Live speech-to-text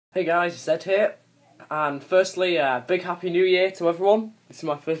Hey guys, Zed here, and firstly, big happy new year to everyone. This is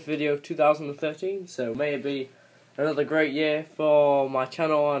my first video of 2013, so may it be another great year for my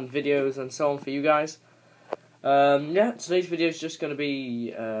channel and videos and so on for you guys. Today's video is just going to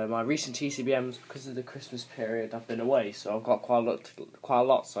be my recent TCBMs because of the Christmas period. I've been away, so I've got quite a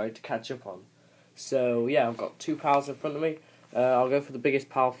lot to catch up on. So yeah, I've got two piles in front of me. I'll go for the biggest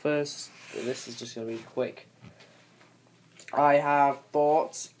pile first. This is just going to be quick. I have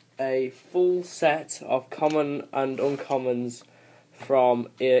bought a full set of common and uncommons from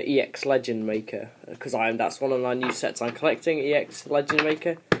EX Legend Maker because that's one of my new sets I'm collecting, EX Legend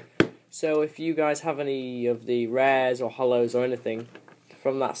Maker. So if you guys have any of the rares or hollows or anything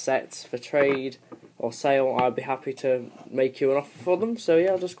from that set for trade or sale, I'd be happy to make you an offer for them. So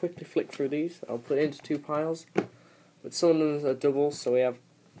yeah, I'll just quickly flick through these. I'll put it into two piles, but some of them are doubles. So we have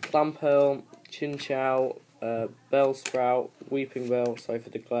Clam Pearl, Chin Chow, Bellsprout, Weeping Bell, sorry for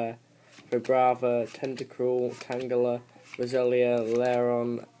the glare, Vibrava, Tentacruel, Tangela, Roselia,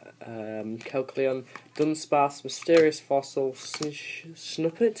 Laron, Kelcleon, Dunsparce, Mysterious Fossil,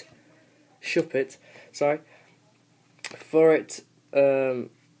 Shuppet, Furret,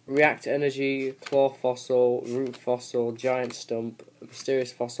 React Energy, Claw Fossil, Root Fossil, Giant Stump,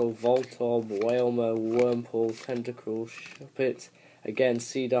 Mysterious Fossil, Voltorb, Whalmer, Wurmple, Tentacruel, Shuppet, again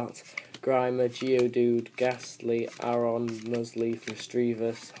Seedot, Grimer, Geodude, Ghastly, Aron, Nuzleaf,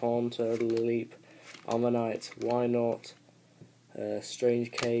 Mischievous, Haunter, Leap, Ammonite, Wynaut,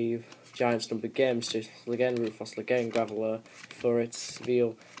 Strange Cave, Giant Stump again, Mysterious Fossil again, Root Fossil again, Graveler, Furret,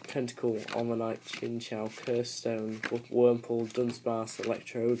 Sveal, Tentacle, Ammonite, Chinchou, Curstone, Wurmple, Dunsparce,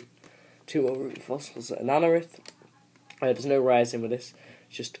 Electrode, two more Root Fossils, an Anorith. There's no rares in with this,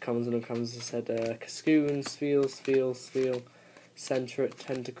 just commons and uncommons. I said Cascoon, Sveal, Centret,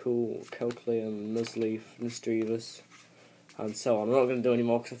 Tentacle, Kelcleon, Nuzleaf, Mischievous, and so on. I'm not going to do any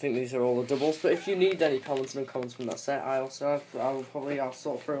more because I think these are all the doubles, but if you need any commons and uncommons from that set, I'll sort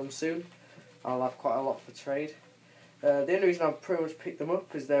through them soon. I'll have quite a lot for trade. The only reason I've pretty much picked them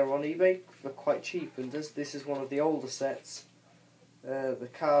up is they're on eBay. They're quite cheap, and this is one of the older sets. The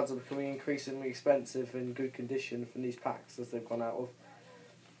cards are becoming increasingly expensive in good condition from these packs as they've gone out of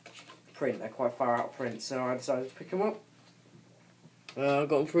print. They're quite far out of print, so I decided to pick them up. I got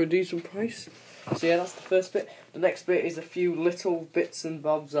them for a decent price. So yeah, that's the first bit. The next bit is a few little bits and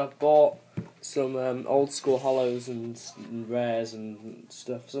bobs. I've bought some old school hollows and rares and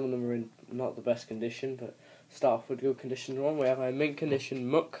stuff. Some of them are in not the best condition, but start off with good condition one. We have a mint condition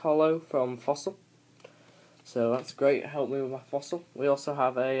Muck hollow from Fossil. So that's great, helped me with my Fossil. We also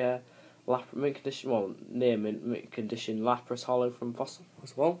have a mint condition, well, near mint condition Lapras hollow from Fossil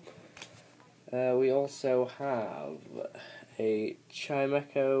as well. We also have a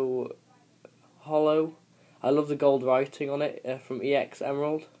Chimecho hollow. I love the gold writing on it from EX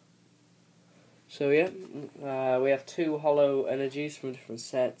Emerald. So yeah, we have two hollow energies from different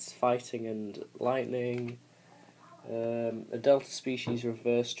sets, Fighting and Lightning. A Delta Species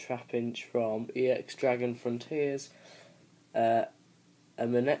Reverse Trapinch from EX Dragon Frontiers. A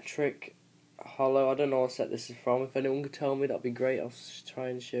Manectric hollow. I don't know what set this is from. If anyone could tell me, that'd be great. I'll just try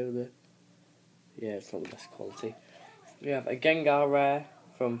and show the... Yeah, it's not the best quality. We have a Gengar rare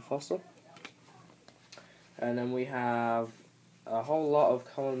from Fossil. And then we have a whole lot of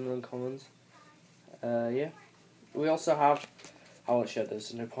common and uncommons. We also have... I won't show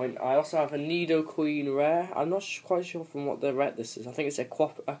this, no point. I also have a Nidoqueen rare. I'm not quite sure from what the ret this is. I think it's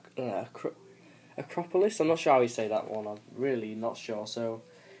Acropolis. I'm not sure how you say that one. I'm really not sure. So,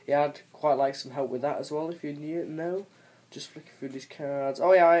 yeah, I'd quite like some help with that as well if you know. Just flicking through these cards.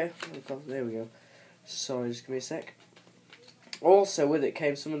 Oh yeah, there we go. Sorry, just give me a sec. Also with it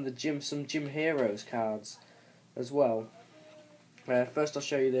came some Gym Heroes cards as well. First I'll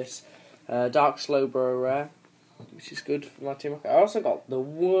show you this Dark Slowbro rare, which is good for my team. I also got the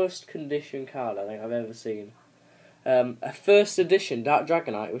worst condition card I think I've ever seen. A first edition Dark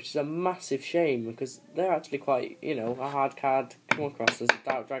Dragonite, which is a massive shame because they're actually quite, a hard card to come across as a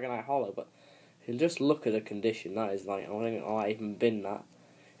Dark Dragonite hollow, but if you just look at the condition, that is like, I don't think I'll even bin that.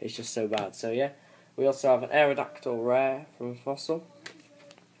 It's just so bad. So yeah, we also have an Aerodactyl rare from Fossil,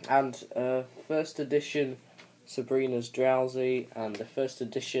 and first edition Sabrina's Drowsy, and the first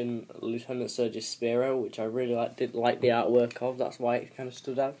edition Lieutenant Surge's Spearow, which I really did like the artwork of. That's why it kind of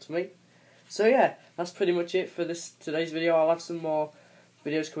stood out to me. So yeah, that's pretty much it for today's video. I'll have some more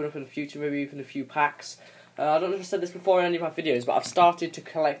videos coming up in the future, maybe even a few packs. I don't know if I said this before in any of my videos, but I've started to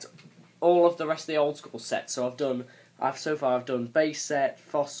collect all of the rest of the old school sets. So so far I've done Base Set,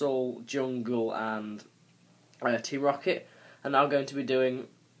 Fossil, Jungle, and Team Rocket, and now I'm going to be doing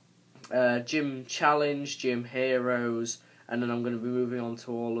Gym Challenge, Gym Heroes, and then I'm going to be moving on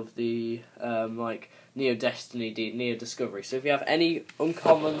to all of the like Neo Destiny, Neo Discovery. So if you have any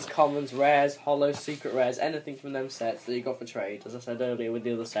uncommons, commons, rares, holos, secret rares, anything from them sets that you got for trade, as I said earlier with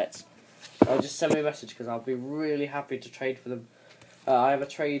the other sets, just send me a message because I'll be really happy to trade for them. I have a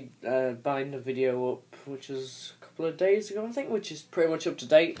trade binder video up, which was a couple of days ago, I think, which is pretty much up to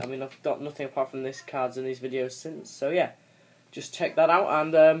date. I mean, I've got nothing apart from this cards in these videos since, so yeah, just check that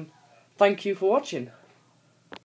out, and thank you for watching.